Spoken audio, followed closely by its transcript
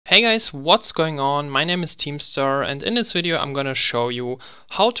Hey guys, what's going on? My name is Teamstar, and in this video I'm gonna show you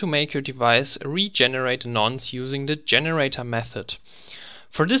how to make your device regenerate a nonce using the generator method.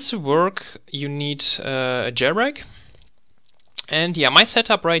 For this to work you need a jailbreak, and yeah, my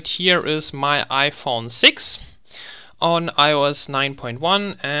setup right here is my iPhone 6 on iOS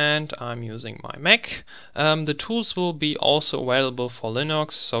 9.1 and I'm using my Mac. The tools will be also available for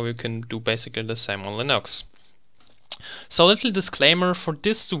Linux, so you can do basically the same on Linux. So, little disclaimer, for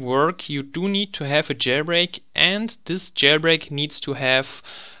this to work you do need to have a jailbreak, and this jailbreak needs to have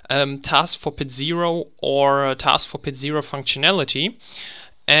task for pit 0 or task for pit 0 functionality,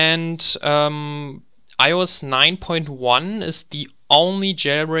 and iOS 9.1 is the only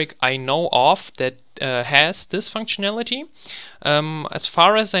jailbreak I know of that has this functionality. As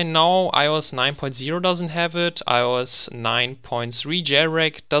far as I know, iOS 9.0 doesn't have it, iOS 9.3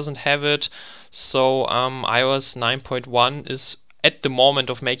 jailbreak doesn't have it, so iOS 9.1 is, at the moment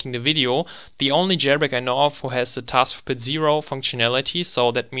of making the video, the only jailbreak I know of who has the task for pit 0 functionality.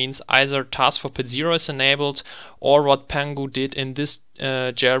 So that means either task for pit 0 is enabled, or what Pango did in this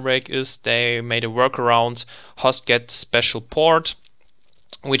jailbreak is they made a workaround host get special port,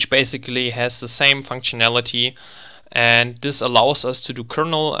 which basically has the same functionality, and this allows us to do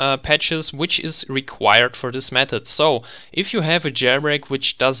kernel patches, which is required for this method. So if you have a jailbreak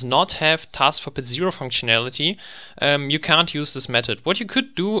which does not have task for pit 0 functionality, you can't use this method. What you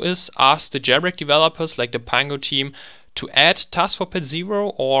could do is ask the jailbreak developers like the Pango team to add task for pit 0,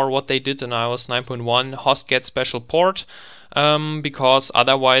 or what they did in iOS 9.1, host get special port, because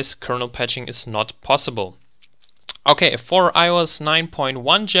otherwise kernel patching is not possible. Okay, for iOS 9.1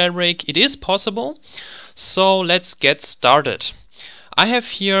 jailbreak it is possible, so let's get started. I have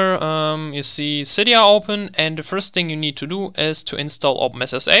here, you see Cydia open, and the first thing you need to do is to install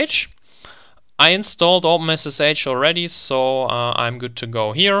OpenSSH. I installed OpenSSH already, so I'm good to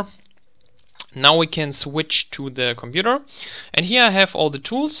go here. Now we can switch to the computer, and here I have all the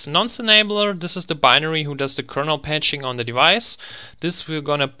tools. nonceEnabler, this is the binary who does the kernel patching on the device. This we're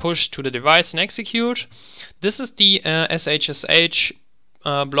gonna push to the device and execute. This is the SHSH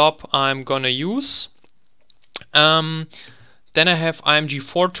blob I'm gonna use. Then I have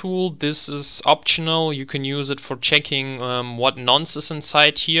IMG4 tool. This is optional, you can use it for checking what nonce is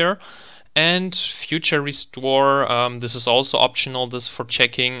inside here. And future restore, this is also optional, this for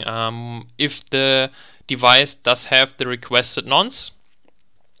checking if the device does have the requested nonce.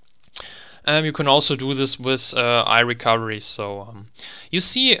 You can also do this with iRecovery. So you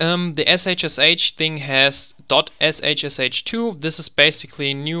see the SHSH thing has .sshsh2. This is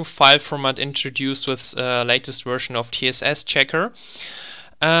basically a new file format introduced with latest version of TSS checker.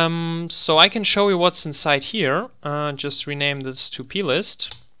 So I can show you what's inside here. Just rename this to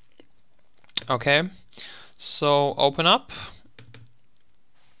plist. Okay, so open up,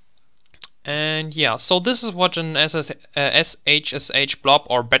 and yeah, so this is what an SHSH blob,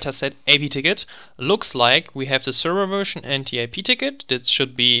 or better said AP ticket, looks like. We have the server version and the AP ticket. This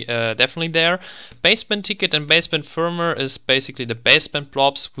should be definitely there. Baseband ticket and baseband firmware is basically the baseband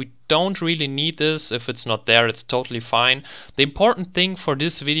blobs. We don't really need this. If it's not there, it's totally fine. The important thing for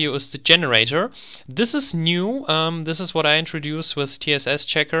this video is the generator. This is new. This is what I introduced with TSS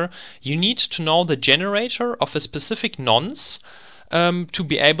checker. You need to know the generator of a specific nonce to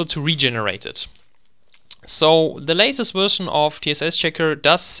be able to regenerate it. So the latest version of TSS checker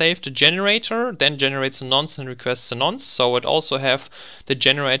does save the generator, then generates a nonce and requests a nonce. So it also have the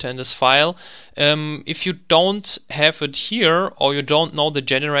generator in this file. If you don't have it here, or you don't know the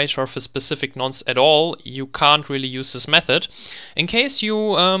generator of a specific nonce at all, you can't really use this method. In case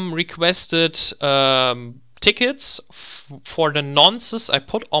you requested tickets for the nonces I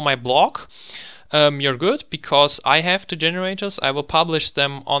put on my blog, you're good, because I have the generators. I will publish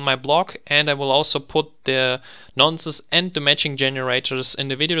them on my blog, and I will also put the nonces and the matching generators in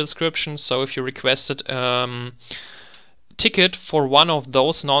the video description. So if you requested ticket for one of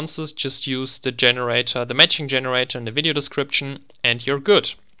those nonces, just use the generator, the matching generator in the video description, and you're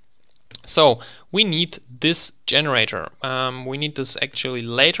good. So we need this generator. We need this actually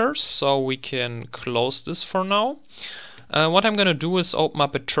later, so we can close this for now. What I'm gonna do is open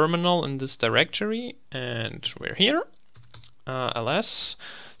up a terminal in this directory, and we're here, ls.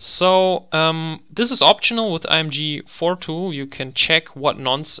 So this is optional. With IMG4 tool you can check what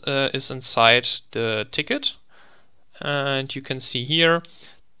nonce is inside the ticket, and you can see here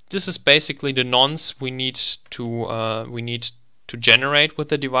this is basically the nonce we need to generate with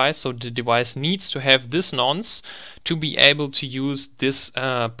the device. So the device needs to have this nonce to be able to use this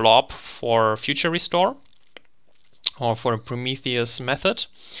blob for future restore, or for a Prometheus method.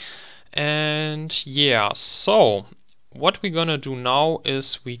 And yeah, so what we're gonna do now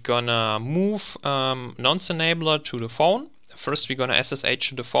is we're gonna move nonceEnabler to the phone. First we're gonna SSH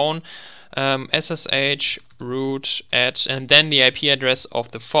to the phone, SSH root add, and then the IP address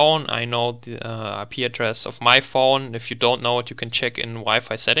of the phone. I know the IP address of my phone. If you don't know it, you can check in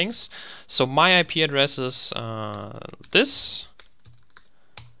Wi-Fi settings. So my IP address is this.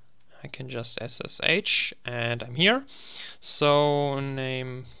 I can just SSH and I'm here. So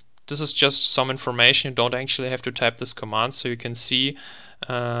name, this is just some information. You don't actually have to type this command. So you can see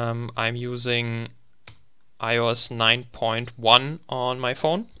I'm using iOS 9.1 on my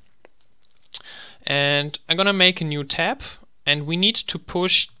phone. And I'm gonna make a new tab, and we need to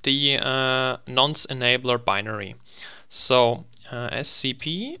push the nonceEnabler binary. So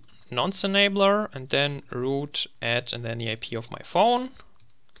scp nonceEnabler and then root add and then the IP of my phone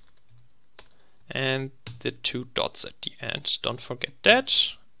and the 2 dots at the end. Don't forget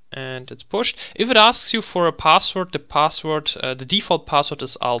that. And it's pushed. If it asks you for a password, the default password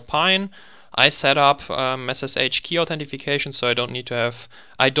is Alpine. I set up SSH key authentication, so I don't need to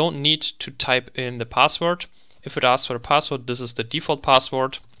type in the password. If it asks for a password, this is the default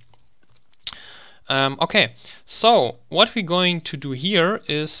password. Okay, so what we're going to do here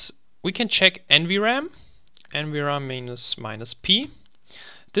is we can check nvram minus p.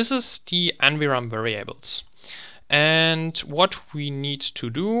 This is the nvram variables. And what we need to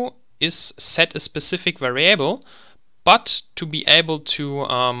do is set a specific variable. But to be able to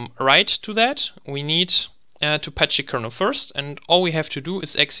write to that, we need to patch the kernel first, and all we have to do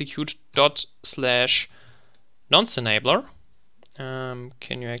is execute ./nonceEnabler.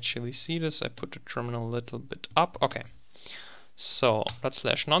 Can you actually see this? I put the terminal a little bit up. Okay, so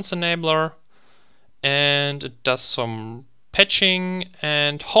 ./nonceEnabler, and it does some patching,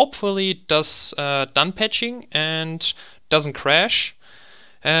 and hopefully it does done patching and doesn't crash.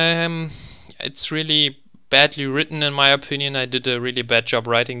 It's really badly written in my opinion. I did a really bad job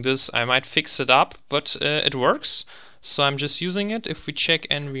writing this. I might fix it up, but it works. So I'm just using it. If we check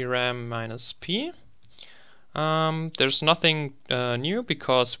nvram minus p, there's nothing new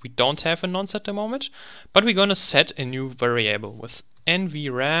because we don't have a nonce at the moment. But we're gonna set a new variable with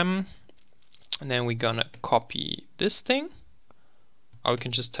nvram, and then we're gonna copy this thing. Or we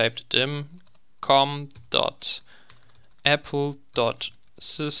can just type the dim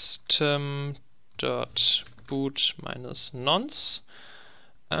com.apple.system.boot minus nonce.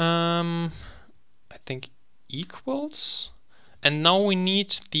 I think equals. And now we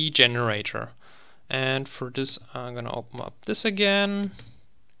need the generator. And for this, I'm gonna open up this again.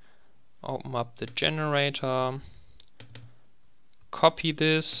 Open up the generator. Copy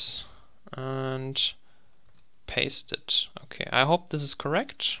this and paste it. Okay, I hope this is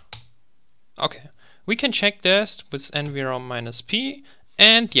correct. Okay, we can check this with nvram minus p,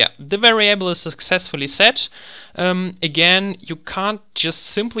 and yeah, the variable is successfully set. Again, you can't just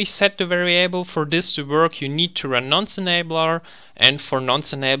simply set the variable. For this to work, you need to run nonceEnabler, and for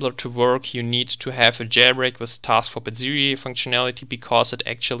nonceEnabler to work, you need to have a jailbreak with task for zero functionality, because it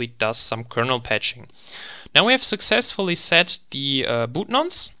actually does some kernel patching. Now we have successfully set the boot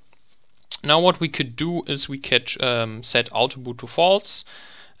nonce. Now what we could do is we could set autoboot to false,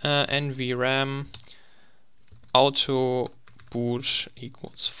 nvram autoboot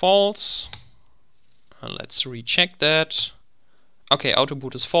equals false. Let's recheck that. Okay,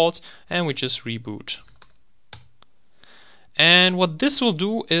 autoboot is false, and we just reboot. And what this will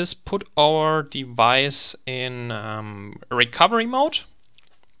do is put our device in recovery mode.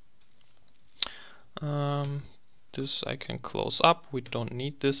 This I can close up, we don't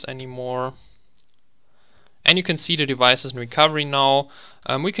need this anymore. And you can see the device is in recovery now.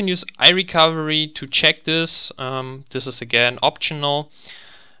 We can use iRecovery to check this. This is again optional.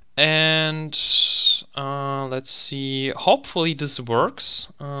 And let's see, hopefully this works.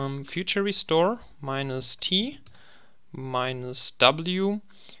 Future restore minus T minus W.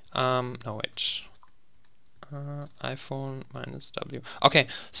 No wait. iPhone minus W. Okay,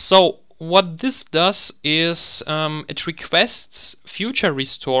 so what this does is it requests future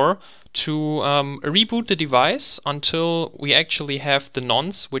restore to reboot the device until we actually have the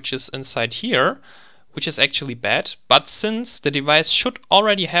nonce, which is inside here, which is actually bad. But since the device should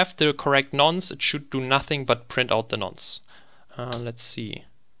already have the correct nonce, it should do nothing but print out the nonce. Let's see.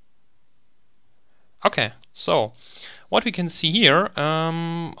 Okay, so what we can see here,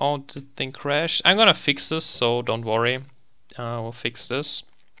 oh, the thing crashed. I'm gonna fix this, so don't worry. We'll fix this.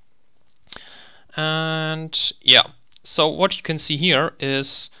 And yeah, so what you can see here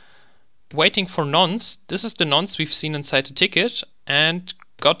is waiting for nonce. This is the nonce we've seen inside the ticket and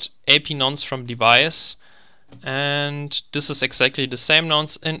got APNonce from device, and this is exactly the same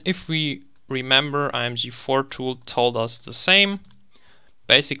nonce. And if we remember IMG4 tool told us the same.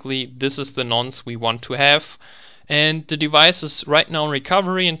 Basically, this is the nonce we want to have. And the device is right now in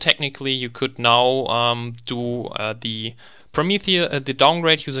recovery, and technically you could now do the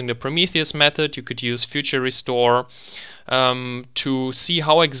downgrade using the Prometheus method. You could use future restore to see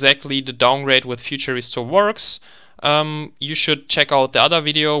how exactly the downgrade with future restore works. You should check out the other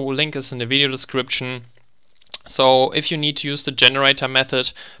video, link is in the video description. So if you need to use the generator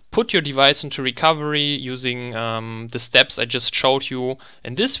method, put your device into recovery using the steps I just showed you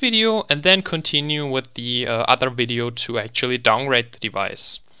in this video, and then continue with the other video to actually downgrade the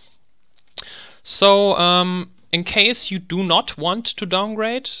device. So in case you do not want to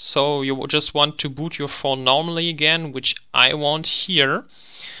downgrade, so you just want to boot your phone normally again, which I want here,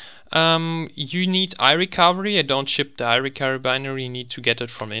 you need iRecovery. I don't ship the iRecovery binary, you need to get it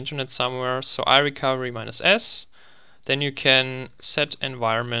from the internet somewhere. So iRecovery -s. Then you can set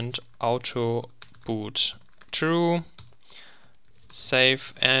environment auto boot true,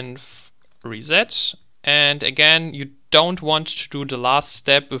 save and reset. And again, you don't want to do the last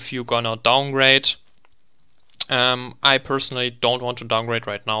step if you're gonna downgrade. I personally don't want to downgrade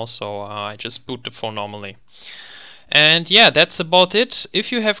right now, so I just boot the phone normally. And yeah, that's about it.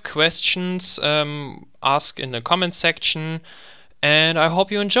 If you have questions, ask in the comment section, and I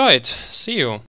hope you enjoyed. See you.